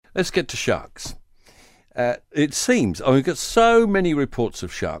let's get to sharks. It seems, we've got so many reports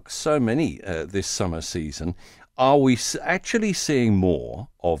of sharks, so many this summer season. Are we actually seeing more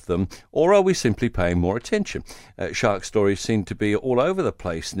of them, or are we simply paying more attention? Shark stories seem to be all over the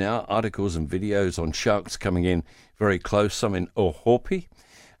place now. Articles and videos on sharks coming in very close, some in Ohope.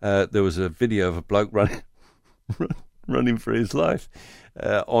 There was a video of a bloke running for his life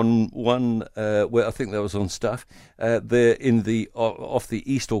on one, where I think that was on Stuff, there in off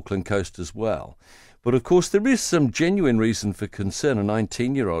the East Auckland coast as well. But of course, there is some genuine reason for concern. A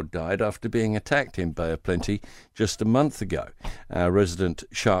 19-year-old died after being attacked in Bay of Plenty just a month ago. Our resident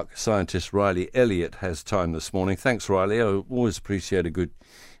shark scientist Riley Elliott has time this morning. Thanks, Riley. I always appreciate a good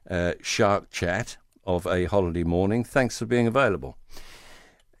shark chat of a holiday morning. Thanks for being available.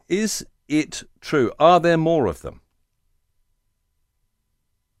 Is it true? Are there more of them?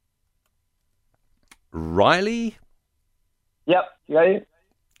 Riley? Yep. You got it?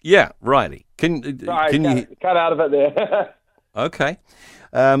 Yeah, Riley. Can you cut out of it there? Okay.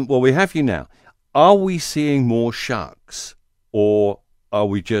 Well, we have you now. Are we seeing more sharks, or are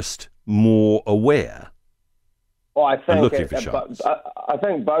we just more aware? Well, I think looking for sharks. I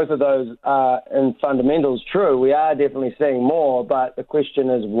think both of those are in fundamentals true. We are definitely seeing more, but the question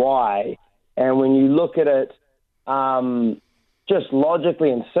is why. And when you look at it, just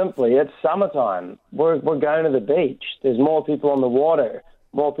logically and simply, it's summertime. We're going to the beach. There's more people on the water.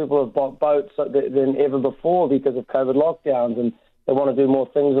 More people have bought boats than ever before because of COVID lockdowns, and they want to do more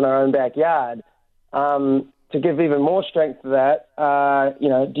things in our own backyard. To give even more strength to that,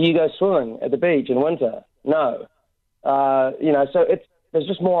 do you go swimming at the beach in winter? No. So there's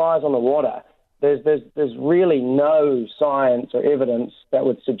just more eyes on the water. There's really no science or evidence that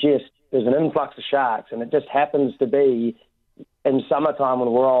would suggest there's an influx of sharks, and it just happens to be in summertime when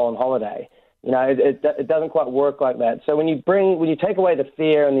we're all on holiday. It doesn't quite work like that. So when you take away the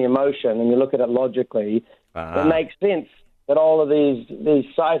fear and the emotion and you look at it logically, it makes sense that all of these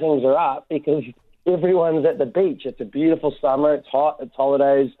sightings are up because everyone's at the beach. It's a beautiful summer. It's hot. It's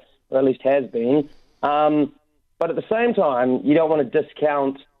holidays, or at least has been. But at the same time, you don't want to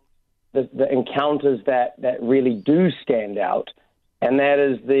discount the encounters that really do stand out, and that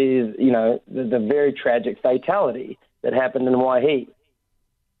is the very tragic fatality that happened in Waihi.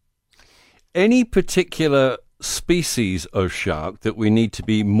 Any particular species of shark that we need to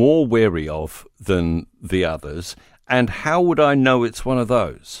be more wary of than the others, and how would I know it's one of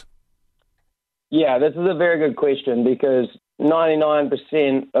those? Yeah, this is a very good question because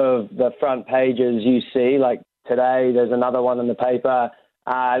 99% of the front pages you see, like today, there's another one in the paper.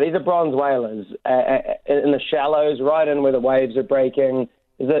 These are bronze whalers in the shallows, right in where the waves are breaking.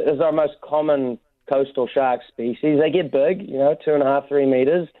 This is our most common coastal shark species. They get big, 2.5, 3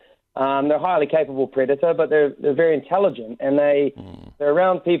 meters. They're a highly capable predator, but they're very intelligent, and they're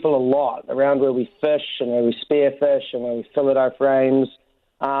around people a lot, around where we fish and where we spearfish and where we fillet our frames.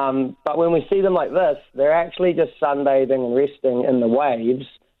 But when we see them like this, they're actually just sunbathing and resting in the waves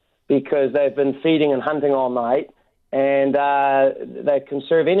because they've been feeding and hunting all night, and they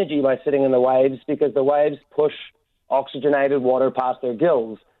conserve energy by sitting in the waves because the waves push oxygenated water past their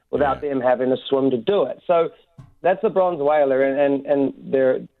gills without them having to swim to do it. So that's the bronze whaler, and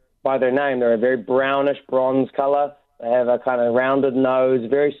they're, by their name, they're a very brownish bronze color. They have a kind of rounded nose,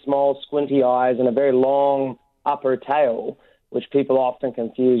 very small squinty eyes, and a very long upper tail, which people often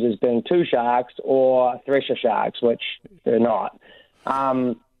confuse as being two sharks or thresher sharks, which they're not.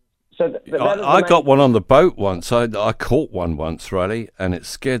 I got one on the boat once. I caught one once, Riley, and it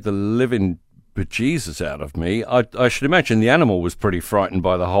scared the living bejesus out of me. I should imagine the animal was pretty frightened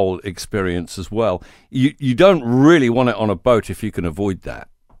by the whole experience as well. You don't really want it on a boat if you can avoid that.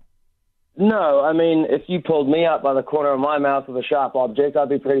 No, I mean, if you pulled me up by the corner of my mouth with a sharp object, I'd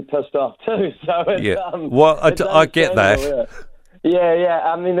be pretty pissed off too. So I get that. Yeah.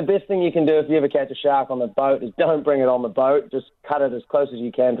 I mean, the best thing you can do if you ever catch a shark on the boat is don't bring it on the boat. Just cut it as close as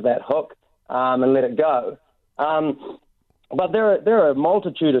you can to that hook and let it go. But there are a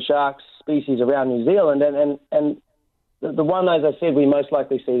multitude of shark species around New Zealand, and the one, as I said, we most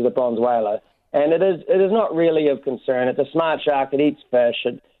likely see is the bronze whaler. And it is not really of concern. It's a smart shark. It eats fish.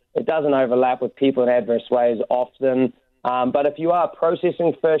 It doesn't overlap with people in adverse ways often. But if you are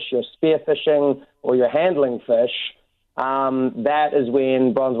processing fish, you're spearfishing, or you're handling fish, that is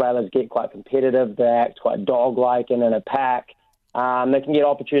when bronze whalers get quite competitive. They act quite dog-like and in a pack. They can get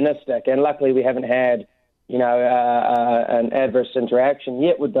opportunistic. And luckily we haven't had, an adverse interaction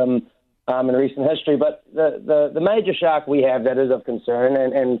yet with them in recent history. But the major shark we have that is of concern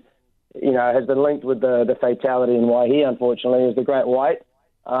and has been linked with the fatality in Waihi, unfortunately, is the great white.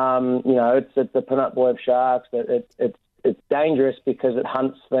 It's the pin-up boy of sharks. It's it's dangerous because it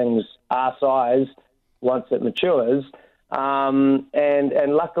hunts things our size once it matures. And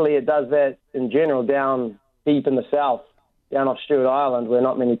luckily it does that in general down deep in the south, down off Stewart Island, where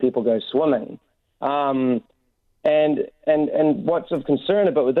not many people go swimming. And what's of concern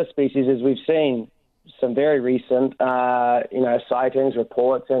about with this species is we've seen some very recent, sightings,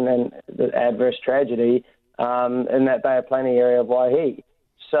 reports, and the adverse tragedy in that Bay of Plenty area of Waihi.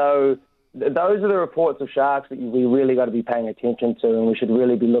 So those are the reports of sharks that we really got to be paying attention to, and we should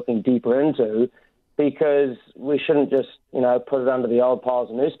really be looking deeper into, because we shouldn't just, put it under the old piles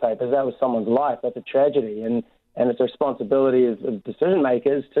of newspapers. That was someone's life. That's a tragedy, and it's a responsibility of decision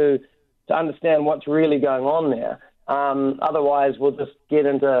makers to understand what's really going on there. Otherwise, we'll just get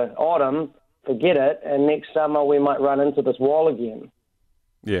into autumn, forget it, and next summer we might run into this wall again.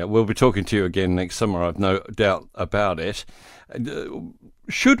 Yeah, we'll be talking to you again next summer, I've no doubt about it.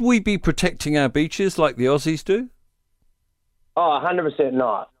 Should we be protecting our beaches like the Aussies do? Oh, 100%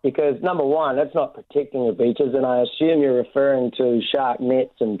 not. Because, number one, that's not protecting the beaches, and I assume you're referring to shark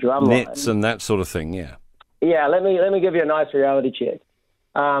nets and drum lines. Nets and that sort of thing, yeah. Yeah, let me give you a nice reality check.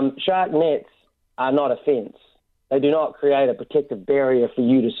 Shark nets are not a fence. They do not create a protective barrier for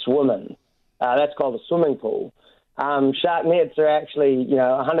you to swim in. That's called a swimming pool. Shark nets are actually,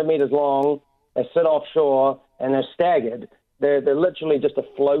 100 meters long. They sit offshore and they're staggered. They're literally just a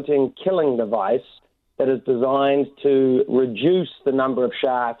floating killing device that is designed to reduce the number of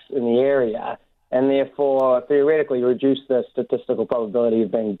sharks in the area and therefore theoretically reduce the statistical probability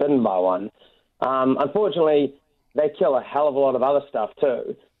of being bitten by one. Unfortunately, they kill a hell of a lot of other stuff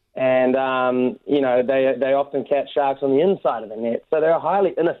too. And, they often catch sharks on the inside of the net. So they're a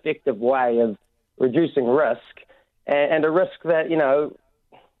highly ineffective way of reducing risk, and a risk that,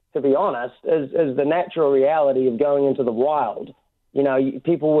 to be honest, is the natural reality of going into the wild.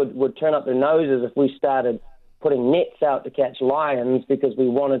 People would turn up their noses if we started putting nets out to catch lions because we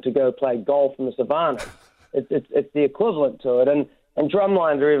wanted to go play golf in the savannah. It's the equivalent to it. And drum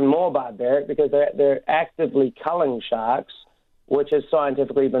lines are even more barbaric because they're actively culling sharks, which has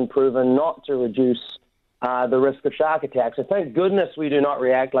scientifically been proven not to reduce the risk of shark attacks. So thank goodness we do not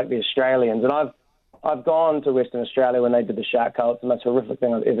react like the Australians. And I've gone to Western Australia when they did the shark cults, and that's a horrific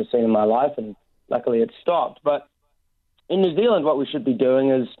thing I've ever seen in my life, and luckily it stopped. But in New Zealand, what we should be doing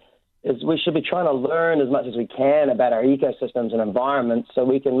is we should be trying to learn as much as we can about our ecosystems and environments so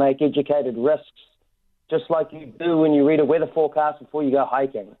we can make educated risks, just like you do when you read a weather forecast before you go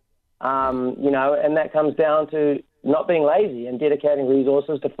hiking. And that comes down to not being lazy and dedicating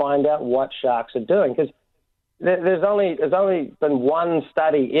resources to find out what sharks are doing. Because there's only been one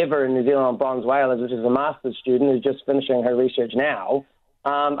study ever in New Zealand on bronze whalers, which is a master's student who's just finishing her research now.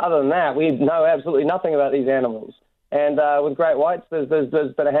 Other than that, we know absolutely nothing about these animals. And with great whites, there's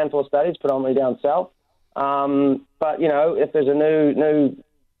been a handful of studies, predominantly down south. But if there's a new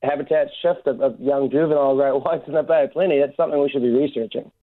habitat shift of young juvenile great whites in the Bay of Plenty, that's something we should be researching.